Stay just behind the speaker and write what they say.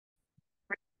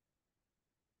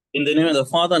In the name of the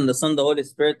Father, and the Son, the Holy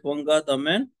Spirit, one God,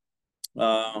 Amen.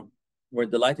 Uh, we're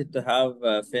delighted to have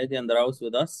Fady and Andrawes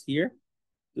with us here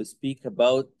to speak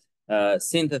about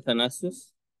Saint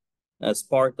Athanasius as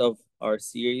part of our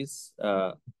series,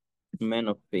 Men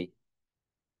of Faith.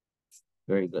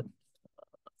 Very good.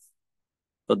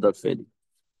 تفضل Fady.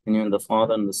 In the name of the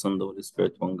Father, and the Son, the Holy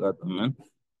Spirit, one God, Amen.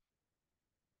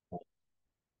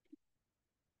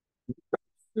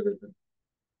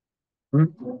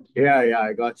 Yeah,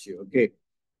 I got you. Okay.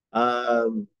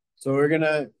 So we're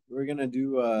gonna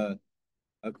do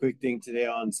a quick thing today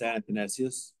on San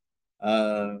Athanasius.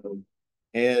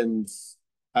 And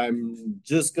I'm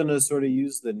just gonna sort of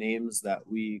use the names that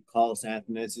we call San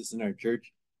Athanasius in our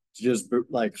church to just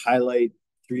like highlight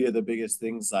three of the biggest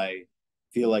things I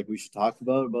feel like we should talk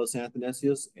about San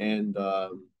Athanasius. And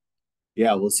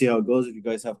yeah, we'll see how it goes. If you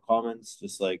guys have comments,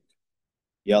 just like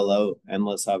yell out and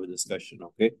let's have a discussion,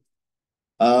 okay?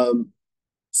 Um,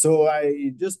 So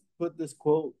I just put this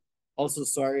quote. Also,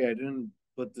 sorry, I didn't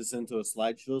put this into a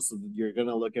slideshow, so that you're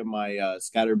gonna look at my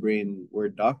scatterbrain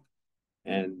Word doc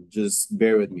and just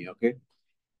bear with me, okay?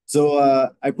 So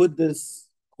I put this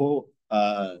quote.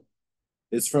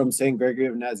 It's from Saint Gregory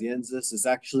of Nazianzus. It's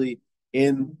actually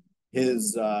in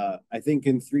his, I think,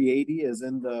 in 380 is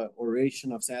in the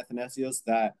oration of Saint Athanasius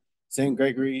that Saint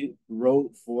Gregory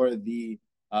wrote for the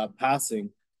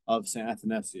passing of Saint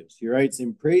Athanasius. He writes,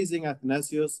 "In praising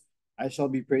Athanasius, I shall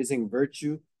be praising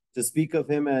virtue. To speak of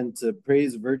him and to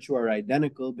praise virtue are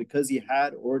identical because he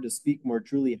had, or to speak more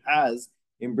truly, has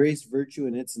embraced virtue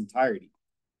in its entirety.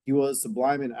 He was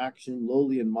sublime in action,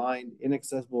 lowly in mind,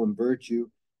 inaccessible in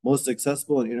virtue, most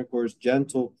accessible in intercourse,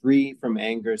 gentle, free from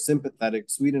anger, sympathetic,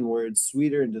 sweet in words,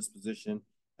 sweeter in disposition,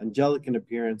 angelic in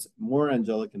appearance, more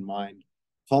angelic in mind,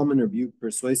 calm in rebuke,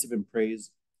 persuasive in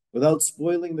praise, without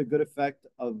spoiling the good effect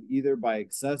of either by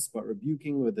excess, but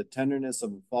rebuking with the tenderness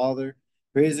of a father,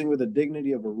 praising with the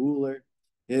dignity of a ruler.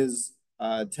 His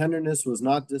tenderness was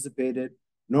not dissipated,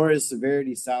 nor his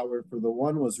severity sour, for the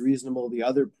one was reasonable, the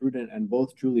other prudent, and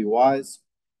both truly wise."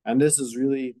 And this is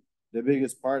really the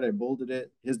biggest part. I bolded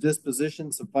it. "His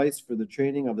disposition sufficed for the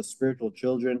training of his spiritual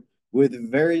children with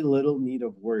very little need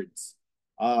of words."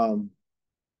 Um,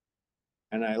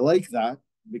 and I like that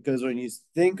because when you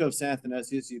think of Saint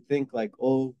Athanasius, you think like,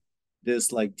 oh,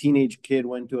 this like teenage kid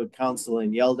went to a council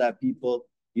and yelled at people.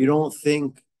 You don't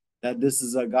think that this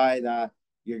is a guy that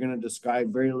you're going to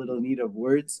describe very little need of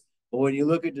words. But when you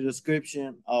look at the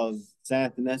description of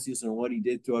Saint Athanasius and what he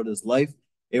did throughout his life,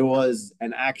 it was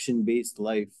an action based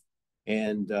life.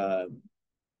 And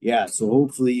yeah, so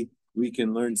hopefully we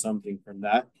can learn something from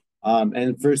that.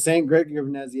 And for Saint Gregory of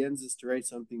Nazianzus to write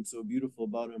something so beautiful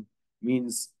about him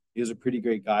means he was a pretty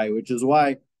great guy, which is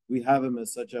why we have him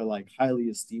as such a like highly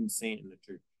esteemed saint in the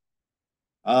church.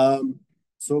 Um,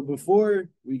 so before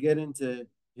we get into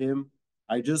him,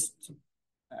 I just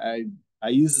I I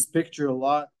use this picture a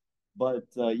lot, but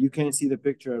you can't see the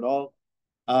picture at all.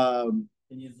 Can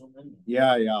you zoom in?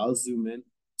 Yeah, I'll zoom in.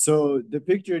 So the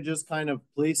picture just kind of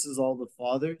places all the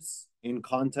fathers in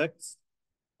context.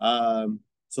 Um,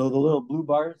 so the little blue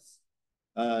bars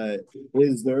uh,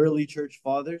 is the early church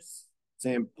fathers,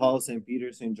 St. Paul, St.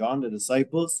 Peter, St. John, the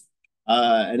disciples.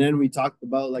 And then we talked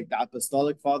about like the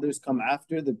apostolic fathers come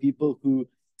after, the people who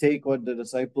take what the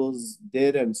disciples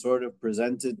did and sort of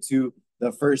present it to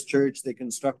the first church. They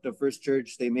construct the first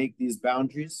church, they make these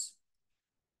boundaries.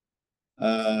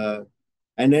 Uh,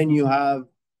 and then you have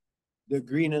the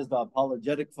green is the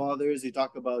apologetic fathers. You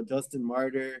talk about Justin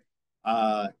Martyr,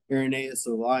 Irenaeus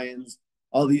of Lyons,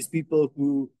 all these people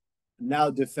who now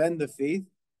defend the faith.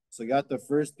 So you got the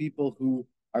first people who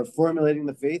are formulating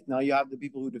the faith. Now you have the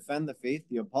people who defend the faith,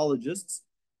 the apologists,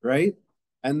 right?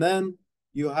 And then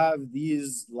you have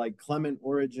these like Clement,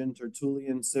 Origen,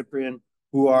 Tertullian, Cyprian,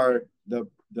 who are the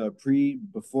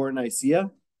before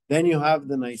Nicaea. Then you have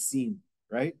the Nicene,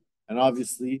 right? And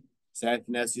obviously Saint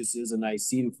Athanasius is a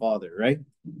Nicene father, right?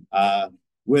 Uh,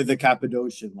 with the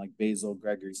Cappadocian, like Basil,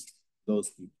 Gregory, those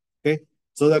people. Okay.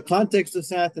 So the context of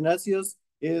Saint Athanasius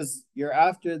is you're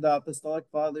after the apostolic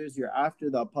fathers, you're after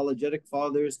the apologetic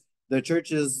fathers. The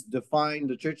church is defined,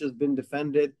 the church has been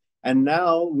defended, and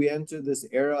now we enter this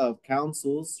era of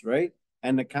councils, right?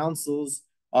 And the councils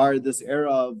are this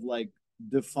era of like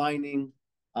defining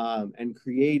and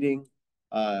creating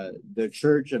the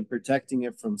church and protecting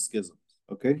it from schisms.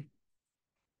 Okay.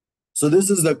 So this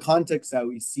is the context that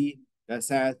we see that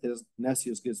Saint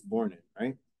Athanasius gets born in,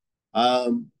 right?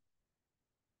 Um,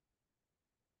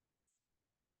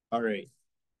 all right.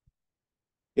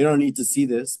 You don't need to see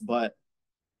this, but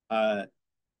uh,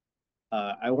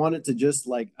 I wanted to just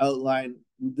like outline.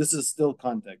 This is still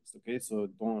context, okay? So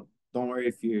don't Don't worry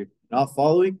if you're not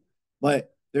following.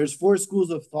 But there's four schools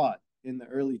of thought in the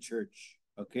early church.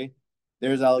 Okay.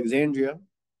 There's Alexandria.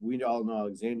 We all know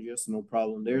Alexandria, so no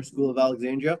problem there. School of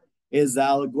Alexandria is the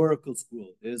allegorical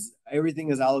school. Is everything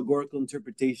is allegorical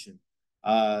interpretation.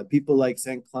 People like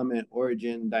Saint Clement,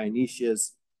 Origen,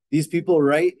 Dionysius. These people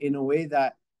write in a way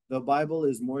that the Bible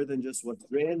is more than just what's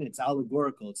written. It's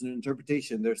allegorical. It's an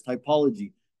interpretation. There's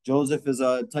typology. Joseph is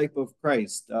a type of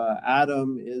Christ.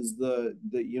 Adam is the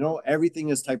everything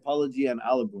is typology and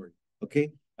allegory.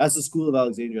 Okay, that's the school of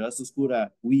Alexandria. That's the school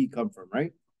that we come from,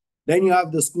 right? Then you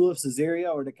have the school of Caesarea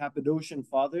or the Cappadocian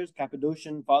Fathers.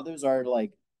 Cappadocian Fathers are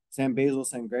like San Basil,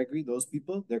 San Gregory. Those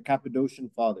people, they're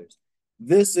Cappadocian Fathers.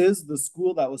 This is the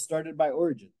school that was started by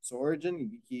Origen. So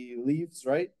Origen, he leaves,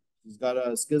 right? He's got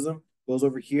a schism, goes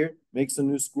over here, makes a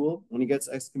new school. When he gets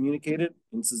excommunicated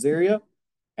in Caesarea,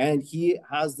 and he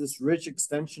has this rich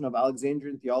extension of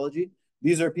Alexandrian theology.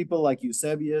 These are people like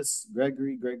Eusebius,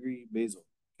 Gregory, Basil.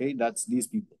 Okay, that's these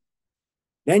people.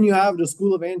 Then you have the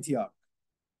school of Antioch.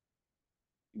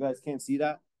 You guys can't see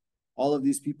that? All of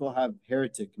these people have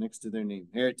heretic next to their name.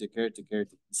 Heretic. The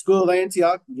school of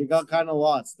Antioch, you got kind of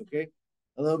lost, okay?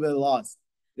 A little bit lost.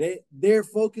 They're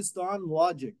focused on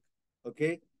logic,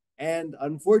 okay? And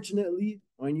unfortunately,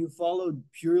 when you follow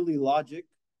purely logic,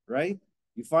 right,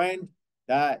 you find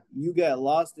that you get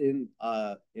lost in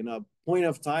a point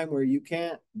of time where you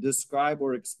can't describe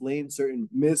or explain certain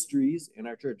mysteries in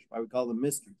our church. Why we call them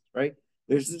mysteries, right?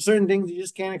 There's certain things you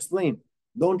just can't explain.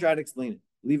 Don't try to explain it.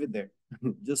 Leave it there.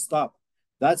 Just stop.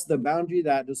 That's the boundary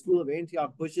that the school of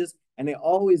Antioch pushes, and they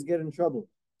always get in trouble.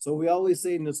 So we always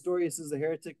say Nestorius is a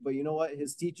heretic, but you know what?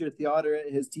 His teacher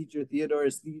Theodoret, his teacher Theodore,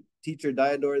 his teacher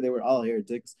Diodore, they were all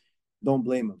heretics. Don't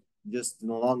blame them. Just in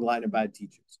a long line of bad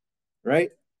teachers,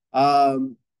 right?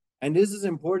 And this is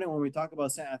important when we talk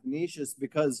about Saint Athanasius,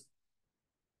 because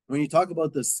when you talk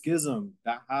about the schism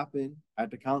that happened at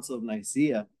the Council of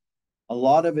Nicaea, a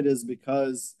lot of it is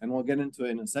because, and we'll get into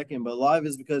it in a second, but a lot of it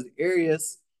is because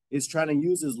Arius is trying to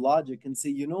use his logic and say,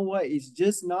 you know what? It's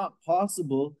just not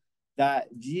possible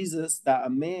that Jesus, that a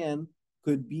man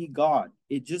could be God.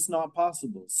 It's just not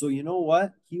possible. So you know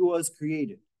what? He was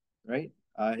created, right?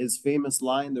 His famous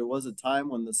line, there was a time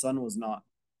when the sun was not.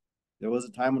 There was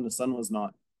a time when the sun was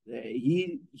not.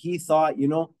 He thought,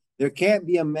 there can't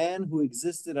be a man who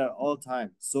existed at all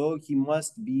times. So he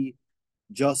must be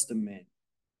just a man.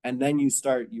 And then you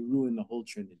ruin the whole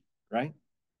Trinity, right?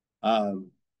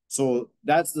 So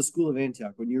that's the school of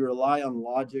Antioch. When you rely on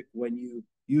logic, when you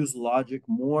use logic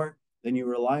more, then you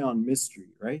rely on mystery,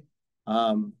 right?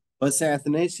 But Saint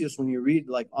Athanasius, when you read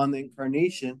like on the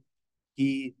Incarnation,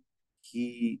 he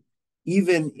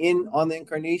even on the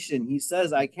Incarnation, he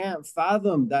says, I can't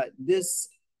fathom that this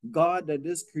God, that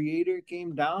this Creator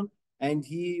came down and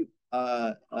he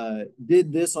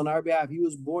did this on our behalf. He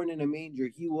was born in a manger.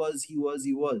 He was.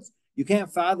 You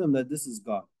can't fathom that this is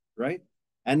God, right?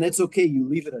 And it's okay. You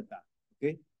leave it at that.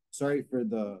 Okay. Sorry for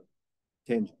the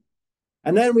tangent.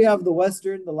 And then we have the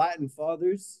Latin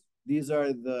fathers. These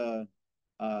are the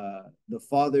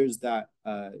fathers that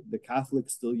the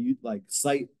Catholics still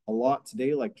cite a lot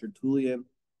today, like Tertullian,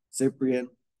 Cyprian,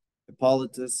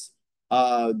 Hippolytus.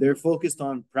 They're focused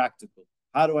on practical.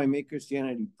 How do I make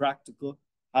Christianity practical?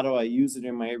 How do I use it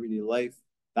in my everyday life?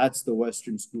 That's the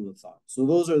Western school of thought. So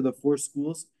those are the four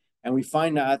schools, and we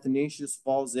find that Athanasius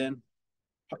falls in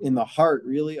the heart,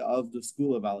 really, of the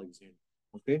school of Alexandria.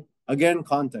 Okay, again,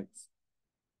 context.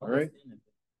 All right.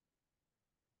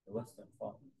 The Western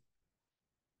thought.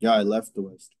 Yeah, I left the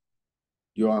West.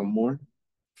 Do you want more?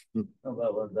 No, that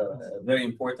was a very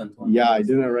important one. Yeah, I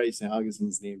didn't write St.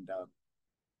 Augustine's name down.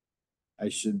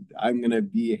 I'm gonna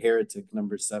be a heretic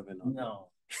number 7. No.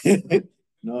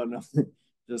 No,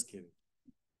 just kidding.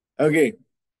 Okay,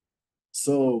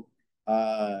 so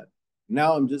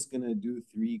now I'm just gonna do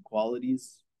 3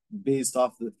 qualities based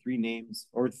off the 3 names,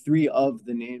 or 3 of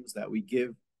the names that we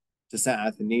give to Saint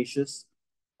Athanasius.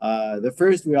 The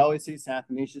first, we always say Saint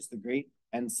Athanasius the Great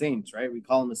and saints, right? We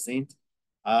call him a saint.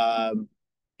 And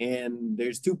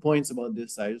there's 2 points about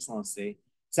this I just want to say.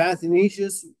 Saint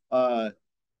Athanasius, when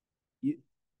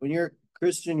you're a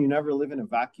Christian, you never live in a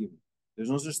vacuum. There's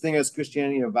no such thing as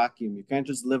Christianity in a vacuum. You can't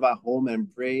just live at home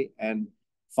and pray and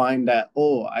find that,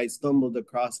 oh, I stumbled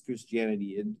across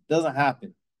Christianity. It doesn't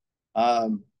happen.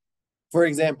 For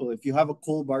example, if you have a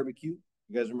coal barbecue,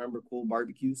 you guys remember coal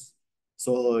barbecues?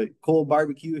 So coal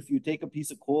barbecue, if you take a piece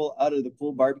of coal out of the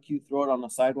coal barbecue, throw it on the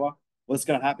sidewalk, what's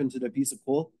going to happen to the piece of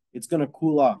coal? It's going to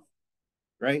cool off,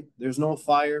 right? There's no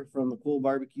fire from the coal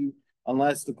barbecue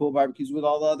unless the coal barbecue's with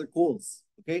all the other coals,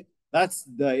 okay? That's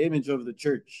the image of the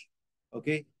church,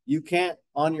 okay? You can't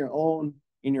on your own,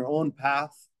 in your own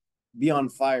path, be on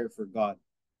fire for God,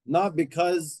 not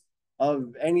because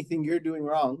of anything you're doing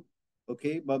wrong,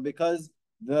 okay, but because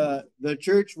the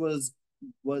church was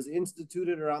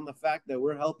instituted around the fact that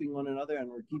we're helping one another and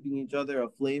we're keeping each other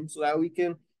aflame so that we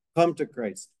can come to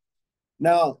Christ.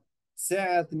 Now, St.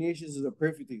 Athanasius is a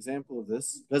perfect example of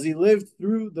this because he lived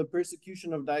through the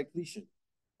persecution of Diocletian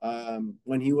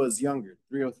when he was younger.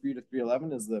 303 to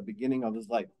 311 is the beginning of his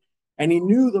life. And he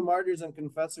knew the martyrs and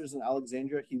confessors in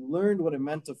Alexandria. He learned what it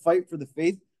meant to fight for the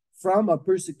faith from a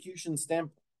persecution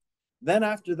standpoint. Then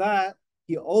after that,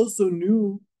 he also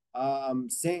knew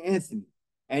St. Anthony.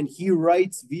 And he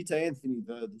writes Vita Anthony,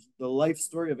 the life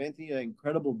story of Anthony, an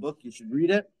incredible book. You should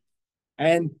read it.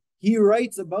 And he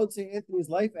writes about St. Anthony's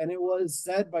life, and it was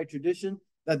said by tradition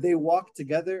that they walked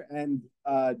together and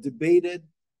debated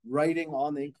writing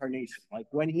on the Incarnation. Like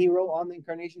when he wrote on the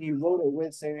Incarnation, he wrote it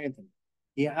with St. Anthony.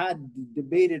 He had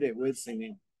debated it with St.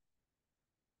 Anthony.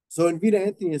 So in Vita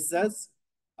Anthony, it says,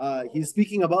 he's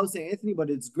speaking about St. Anthony, but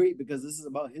it's great because this is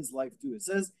about his life too. It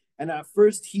says, and at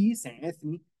first he, St.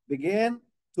 Anthony, began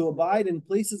to abide in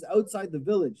places outside the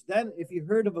village. Then, if he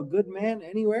heard of a good man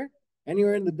anywhere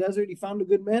in the desert, he found a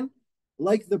good man.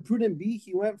 Like the prudent bee,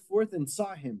 he went forth and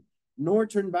sought him, nor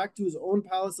turned back to his own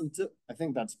palace until, I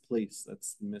think that's place,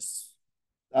 that's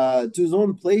to his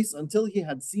own place until he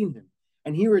had seen him.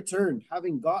 And he returned,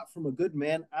 having got from a good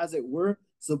man, as it were,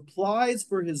 supplies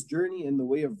for his journey in the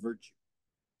way of virtue.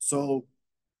 So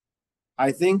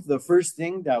I think the first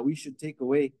thing that we should take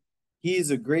away,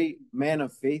 he's a great man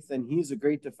of faith and he's a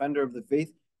great defender of the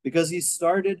faith because he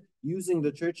started using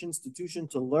the church institution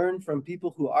to learn from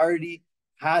people who already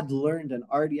had learned and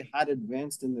already had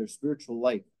advanced in their spiritual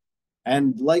life.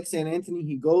 And like St. Anthony,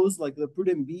 he goes like the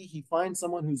prudent bee, he finds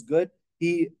someone who's good.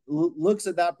 He looks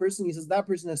at that person, he says, that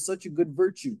person has such a good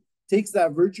virtue, takes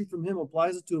that virtue from him,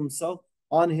 applies it to himself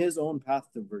on his own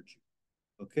path to virtue.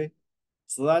 Okay?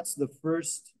 So that's the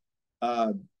first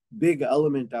big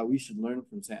element that we should learn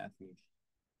from St. Athanasius.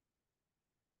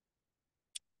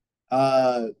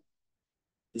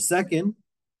 The second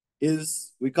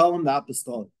is we call him the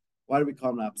apostolic. Why do we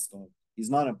call him the apostolic? He's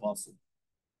not an apostle,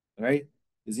 right?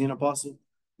 Is he an apostle?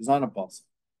 He's not an apostle,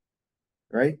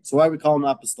 right? So why do we call him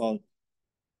apostolic?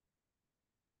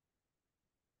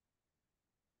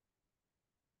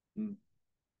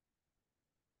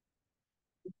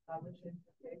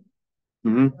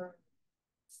 Mm-hmm.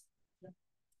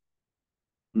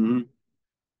 Mm-hmm.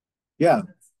 Yeah.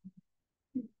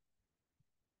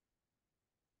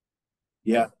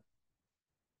 Yeah.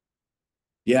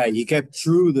 Yeah. He kept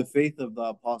true the faith of the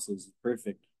apostles.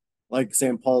 Perfect. Like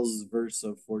St. Paul's verse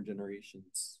of 4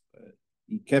 generations.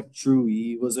 He kept true.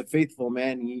 He was a faithful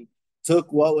man. He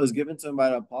took what was given to him by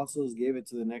the apostles, gave it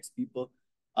to the next people.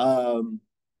 And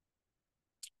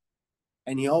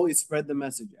he always spread the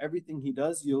message. Everything he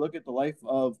does, you look at the life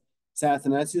of St.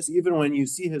 Athanasius, even when you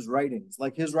see his writings,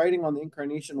 like his writing on the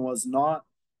Incarnation was not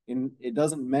it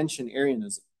doesn't mention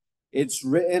Arianism. It's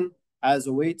written as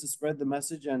a way to spread the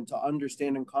message and to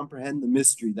understand and comprehend the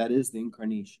mystery that is the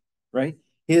Incarnation, right?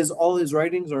 All his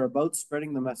writings are about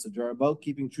spreading the message, are about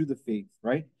keeping true the faith,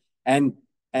 right? And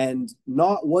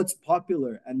not what's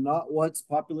popular and not what's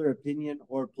popular opinion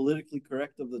or politically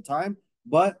correct of the time,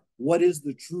 but what is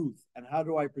the truth and how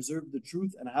do I preserve the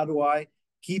truth and how do I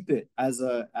keep it as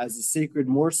a sacred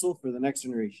morsel for the next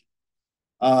generation.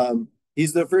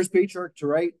 He's the first patriarch to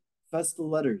write festal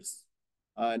letters.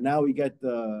 Now we get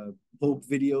the Pope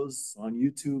videos on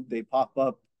YouTube. They pop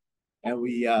up and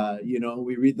we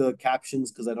read the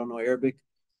captions because I don't know Arabic.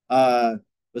 But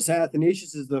St.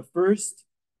 Athanasius is the first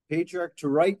patriarch to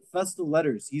write festal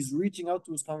letters. He's reaching out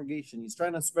to his congregation. He's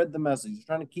trying to spread the message. He's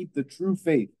trying to keep the true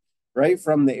faith, right,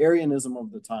 from the Arianism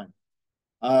of the time.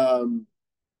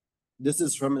 This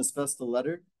is from his festal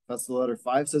letter. Festal letter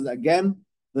 5 says, again,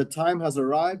 the time has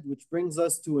arrived, which brings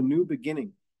us to a new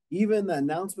beginning. Even the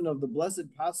announcement of the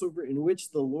blessed Passover in which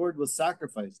the Lord was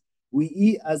sacrificed. We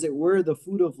eat, as it were, the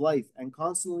food of life, and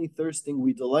constantly thirsting,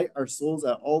 we delight our souls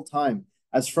at all time,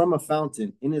 as from a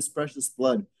fountain, in his precious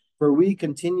blood. For we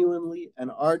continually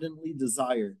and ardently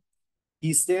desire.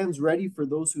 He stands ready for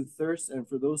those who thirst, and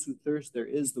for those who thirst, there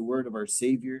is the word of our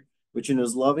Savior, which in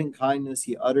his loving kindness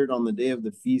he uttered on the day of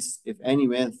the feast. If any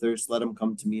man thirst, let him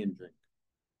come to me and drink.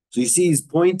 So you see, he's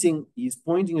pointing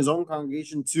his own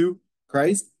congregation to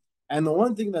Christ. And the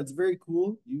one thing that's very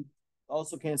cool, you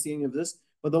also can't see any of this,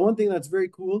 but the one thing that's very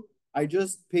cool, I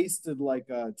just pasted like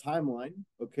a timeline,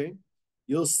 okay?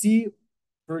 You'll see,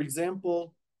 for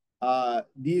example,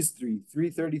 these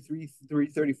 333,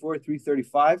 334,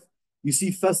 335. You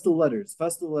see festal letters.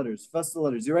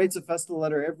 He writes a festal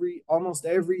letter almost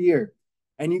every year.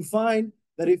 And you find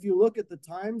that if you look at the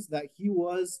times that he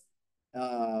was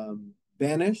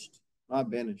banished, not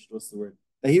banished, what's the word?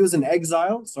 That he was in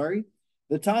exile, sorry.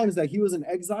 The times that he was in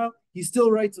exile, he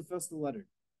still writes a festal letter.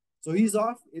 So he's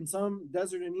off in some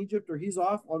desert in Egypt, or he's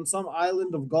off on some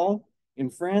island of Gaul in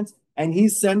France, and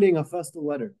he's sending a festal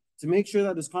letter to make sure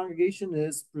that his congregation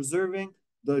is preserving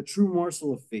the true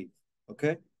morsel of faith.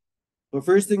 Okay. The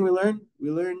first thing we learn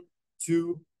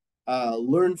to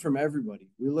learn from everybody.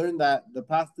 We learn that the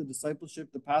path to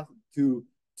discipleship, the path to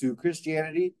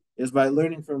Christianity, is by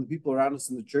learning from the people around us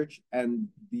in the church and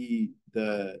the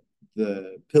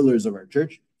pillars of our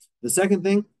church. The second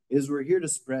thing is we're here to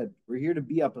spread. We're here to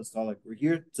be apostolic. We're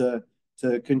here to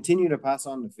continue to pass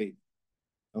on the faith.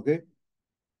 Okay.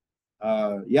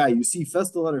 Yeah, you see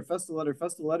festal letter, festal letter,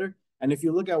 festal letter. And if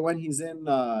you look at when he's in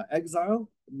exile,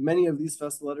 many of these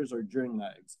festal letters are during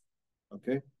that exile.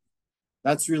 Okay.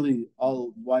 That's really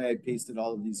all why I pasted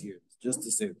all of these years, just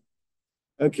to say.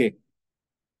 Okay.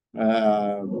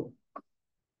 All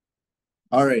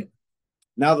right.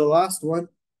 Now the last one,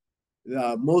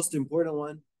 the most important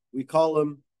one, we call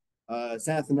him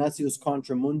Saint Athanasius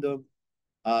contra mundum,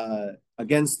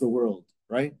 against the world,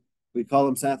 right? We call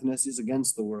him Saint Athanasius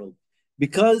against the world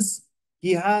because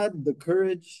he had the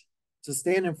courage to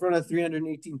stand in front of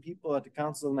 318 people at the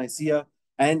Council of Nicaea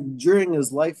and during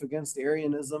his life against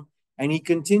Arianism, and he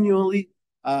continually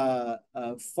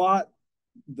fought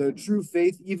the true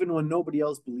faith even when nobody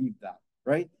else believed that,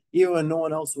 right? Even when no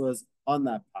one else was on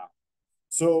that path.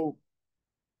 So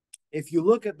if you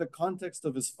look at the context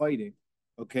of his fighting,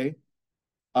 okay,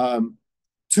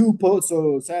 two popes,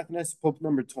 so Saint Athanasius, Pope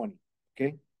number 20,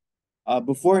 okay?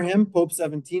 Before him, Pope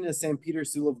 17 is St. Peter,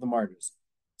 Seal of the Martyrs.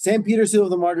 St. Peter, Seal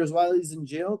of the Martyrs, while he's in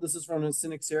jail, this is from his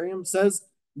Synaxarium, says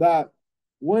that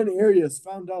when Arius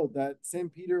found out that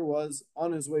St. Peter was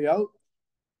on his way out,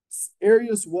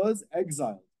 Arius was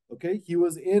exiled, okay? He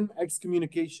was in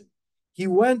excommunication. He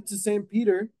went to St.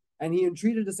 Peter and he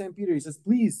entreated to St. Peter. He says,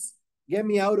 please get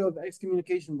me out of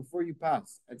excommunication before you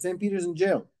pass. And St. Peter's in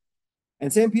jail.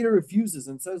 And St. Peter refuses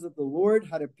and says that the Lord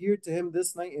had appeared to him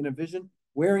this night in a vision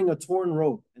wearing a torn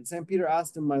robe. And St. Peter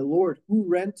asked him, my Lord, who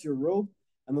rent your robe?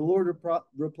 And the Lord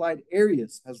replied,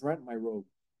 Arius has rent my robe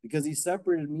because he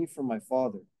separated me from my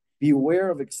Father. Beware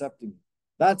of accepting me.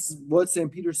 That's what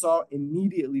St. Peter saw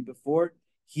immediately before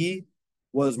he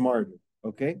was martyred,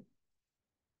 okay?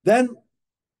 Then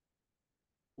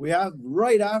we have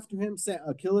right after him, St.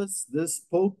 Achilles, this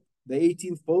pope, the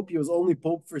 18th pope. He was only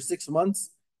pope for 6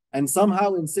 months. And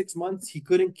somehow in 6 months, he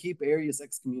couldn't keep Arius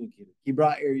excommunicated. He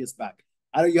brought Arius back.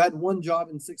 I know you had one job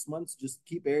in 6 months, just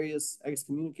keep Arius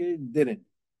excommunicated. Didn't.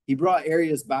 He brought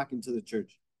Arius back into the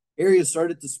church. Arius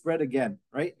started to spread again,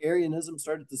 right? Arianism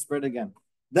started to spread again.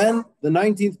 Then the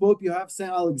 19th pope, you have St.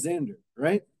 Alexander,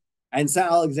 right? And St.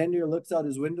 Alexander looks out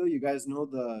his window. You guys know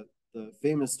the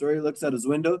famous story. Looks out his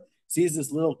window, sees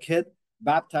this little kid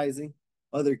baptizing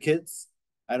other kids.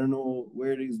 I don't know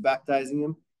where he's baptizing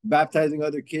him. Baptizing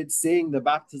other kids, saying the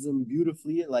baptism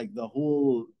beautifully, like the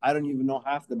whole, I don't even know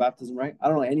half the baptism, right? I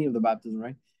don't know any of the baptism,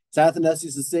 right? St.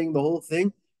 Athanasius is saying the whole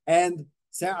thing. And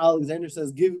St. Alexander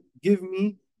says, give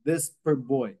me this per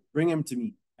boy. Bring him to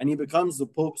me. And he becomes the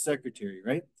Pope's secretary,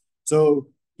 right? So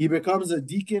he becomes a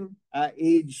deacon at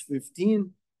age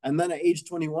 15. And then at age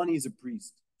 21, he's a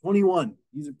priest. 21,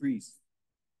 he's a priest.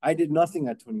 I did nothing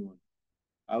at 21.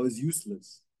 I was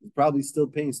useless. I was probably still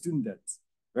paying student debts,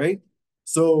 right?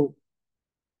 So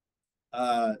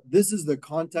this is the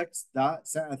context that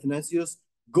St. Athanasius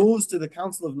goes to the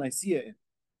Council of Nicaea in.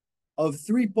 Of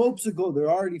 3 popes ago, they're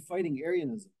already fighting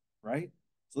Arianism, right?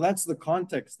 So that's the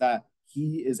context that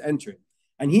he is entering.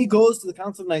 And he goes to the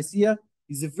Council of Nicaea.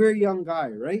 He's a very young guy,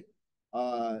 right?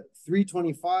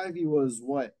 325, he was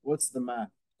what? What's the math?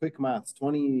 Quick maths,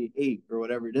 28 or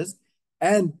whatever it is.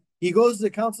 And he goes to the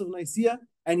Council of Nicaea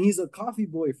and he's a coffee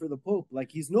boy for the Pope.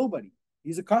 Like he's nobody.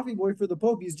 He's a coffee boy for the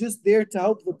Pope. He's just there to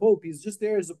help the Pope. He's just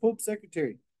there as a Pope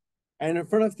secretary. And in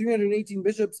front of 318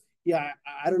 bishops, yeah,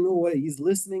 I don't know what, he's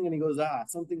listening and he goes,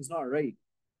 something's not right.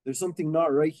 There's something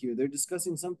not right here. They're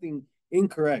discussing something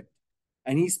incorrect.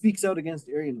 And he speaks out against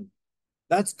Arianism.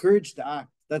 That's courage to act.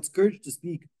 That's courage to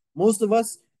speak. Most of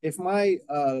us, if my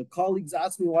colleagues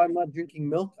ask me why I'm not drinking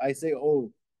milk, I say,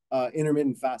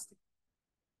 intermittent fasting.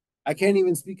 I can't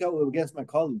even speak out against my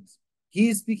colleagues. He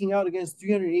is speaking out against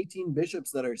 318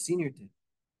 bishops that are senior to him.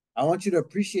 I want you to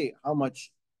appreciate how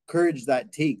much courage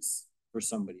that takes for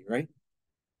somebody, right?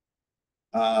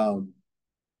 And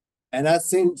that's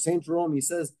Saint Jerome. He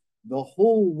says, the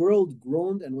whole world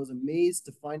groaned and was amazed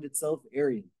to find itself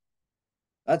Arian.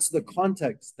 That's the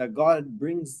context that God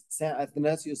brings Saint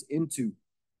Athanasius into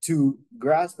to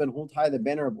grasp and hold high the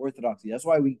banner of orthodoxy. That's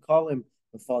why we call him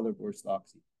the father of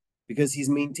orthodoxy, because he's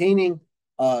maintaining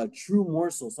a true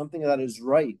morsel, something that is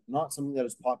right, not something that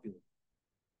is popular.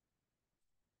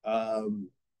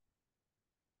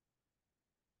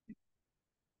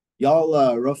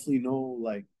 Y'all roughly know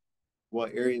like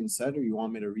what Arian said, or you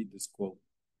want me to read this quote?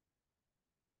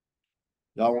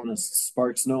 Y'all want to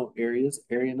Sparks know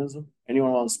Arianism?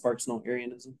 Anyone want to Sparks know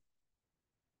Arianism?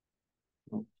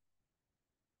 No.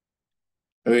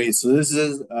 Okay, so this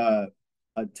is a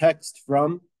text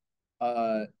from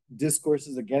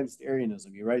Discourses Against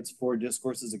Arianism. He writes 4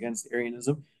 discourses against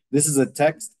Arianism. This is a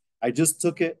text. I just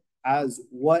took it as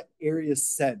what Arius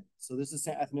said. So this is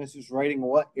St. Athanasius writing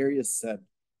what Arius said.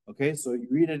 Okay, so you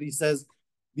read it. He says,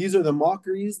 these are the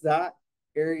mockeries that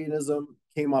Arianism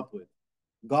came up with.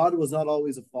 God was not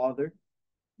always a father,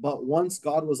 but once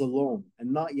God was alone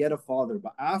and not yet a father,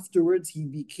 but afterwards he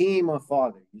became a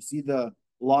father. You see the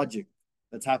logic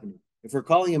that's happening. If we're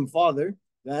calling him father,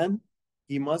 then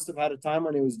he must have had a time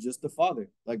when it was just a father.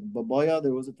 Like Baboya,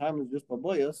 there was a time it was just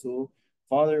Baboya, so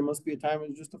father must be a time when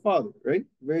it was just a father, right?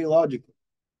 Very logical.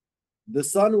 The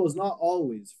Son was not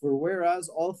always, for whereas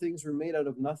all things were made out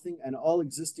of nothing, and all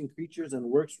existing creatures and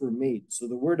works were made, so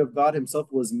the Word of God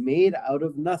himself was made out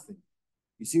of nothing.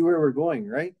 You see where we're going,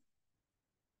 right?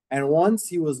 And once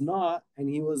he was not, and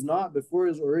he was not before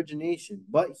his origination,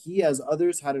 but he, as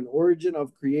others, had an origin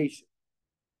of creation.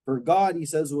 For God, he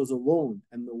says, was alone,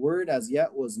 and the Word as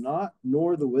yet was not,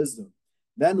 nor the wisdom.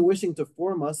 Then, wishing to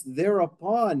form us,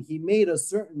 thereupon he made a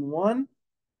certain one,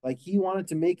 like he wanted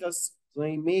to make us, so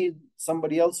he made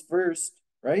somebody else first,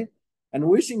 right? And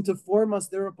wishing to form us,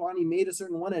 thereupon he made a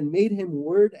certain one, and made him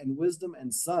Word and wisdom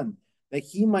and Son, that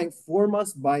he might form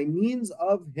us by means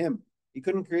of him. He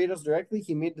couldn't create us directly,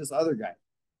 he made this other guy.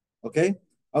 Okay?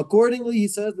 Accordingly, he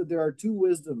says that there are 2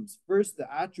 wisdoms. First,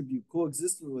 the attribute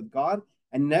coexisting with God,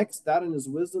 and next, that in his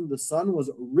wisdom the Son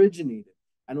was originated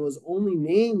and was only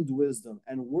named wisdom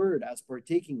and word as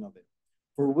partaking of it.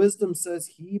 For wisdom,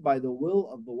 says he, by the will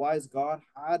of the wise God,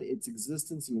 had its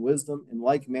existence in wisdom. In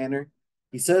like manner,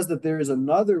 he says that there is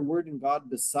another word in God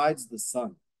besides the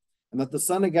Son, and that the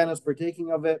Son again as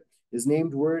partaking of it is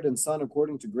named Word and Son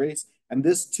according to grace. And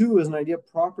this too is an idea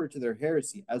proper to their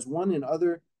heresy, as one in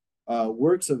other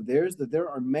works of theirs, that there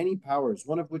are many powers,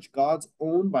 one of which God's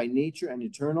own by nature and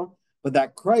eternal, but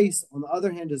that Christ, on the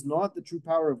other hand, is not the true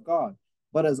power of God,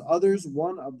 but as others,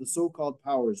 one of the so-called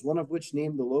powers, one of which,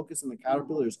 named the locust and the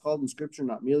caterpillar, is called in Scripture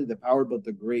not merely the power, but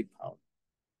the great power.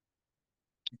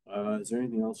 Is there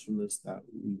anything else from this that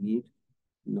we need?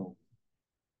 No.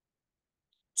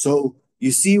 So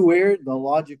you see where the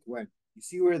logic went. You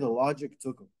see where the logic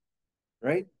took them,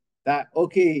 right? That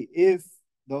okay, if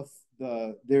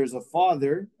there's a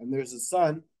father and there's a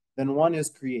son, then one is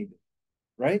created,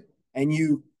 right? And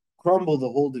you crumble the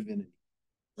whole divinity,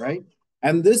 right?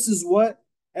 And this is what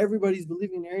everybody's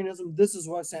believing in Arianism. This is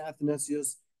what Saint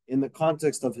Athanasius, in the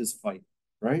context of his fight,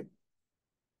 right?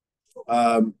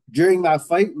 During that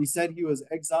fight, we said he was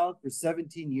exiled for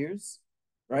 17 years,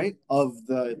 right? Of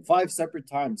the 5 separate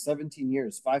times, 17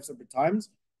 years, 5 separate times,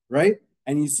 right?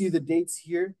 And you see the dates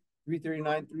here,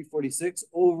 339, 346,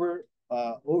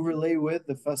 overlay with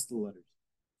the festal letters.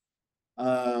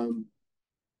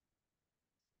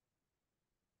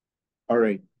 All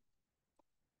right.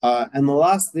 And the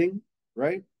last thing,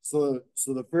 right? So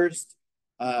the first,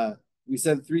 we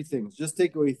said 3 things. Just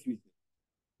take away 3 things.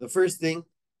 The first thing,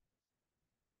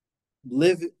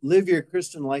 live your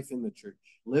Christian life in the church.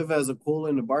 Live as a coal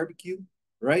in a barbecue,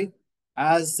 right?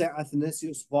 As Saint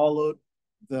Athanasius followed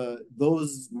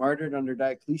those martyred under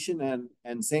Diocletian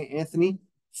and Saint Anthony,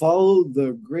 follow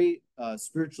the great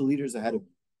spiritual leaders ahead of you.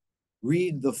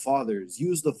 Read the fathers.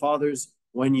 Use the fathers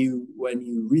when you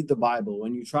read the Bible,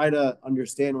 when you try to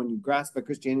understand, when you grasp at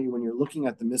Christianity, when you're looking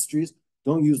at the mysteries.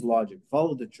 Don't use logic.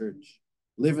 Follow the church.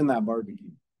 Live in that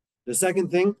barbecue. The second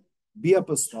thing, be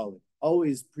apostolic.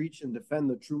 Always preach and defend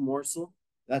the true morsel.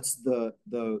 That's the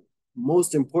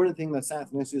most important thing that Saint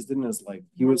Athanasius did in his life.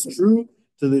 He was true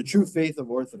to the true faith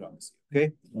of Orthodoxy.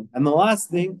 Okay? And the last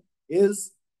thing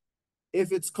is,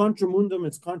 if it's contra mundum,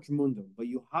 it's contra mundum. But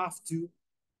you have to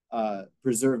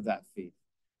preserve that faith.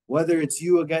 Whether it's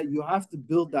you again, you have to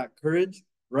build that courage,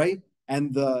 right?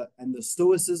 And the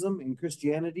stoicism in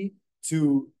Christianity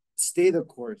to stay the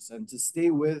course and to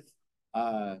stay with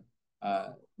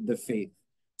the faith.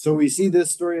 So we see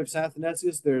this story of Saint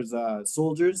Athanasius. There's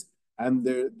soldiers, and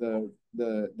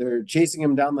they're chasing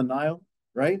him down the Nile,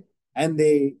 right? And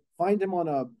they find him on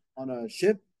a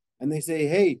ship, and they say,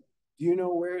 "Hey, do you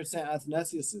know where Saint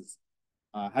Athanasius is?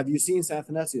 Have you seen Saint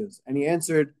Athanasius?" And he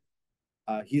answered,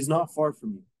 "He's not far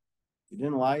from you." He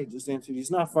didn't lie. He just answered,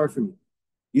 "He's not far from you."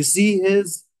 You see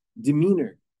his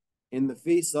demeanor in the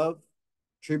face of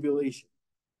tribulation,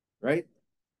 right?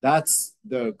 That's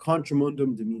the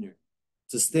contramundum demeanor,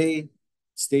 to stay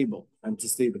stable and to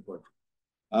stay the course.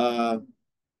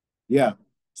 Yeah.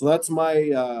 So that's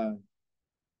my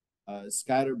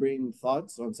scatterbrain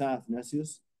thoughts on San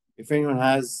Athanasius. If anyone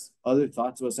has other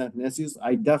thoughts about San Athanasius,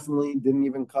 I definitely didn't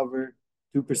even cover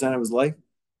 2% of his life.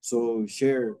 So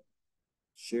share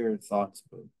thoughts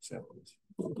about San Athanasius.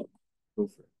 Go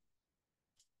for it.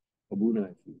 Abuna,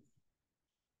 if you.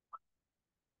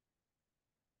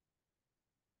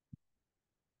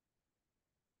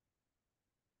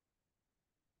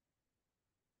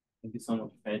 Thank you so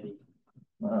much, Fady.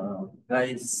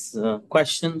 Guys,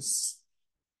 questions?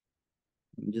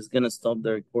 I'm just gonna stop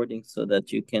the recording so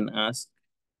that you can ask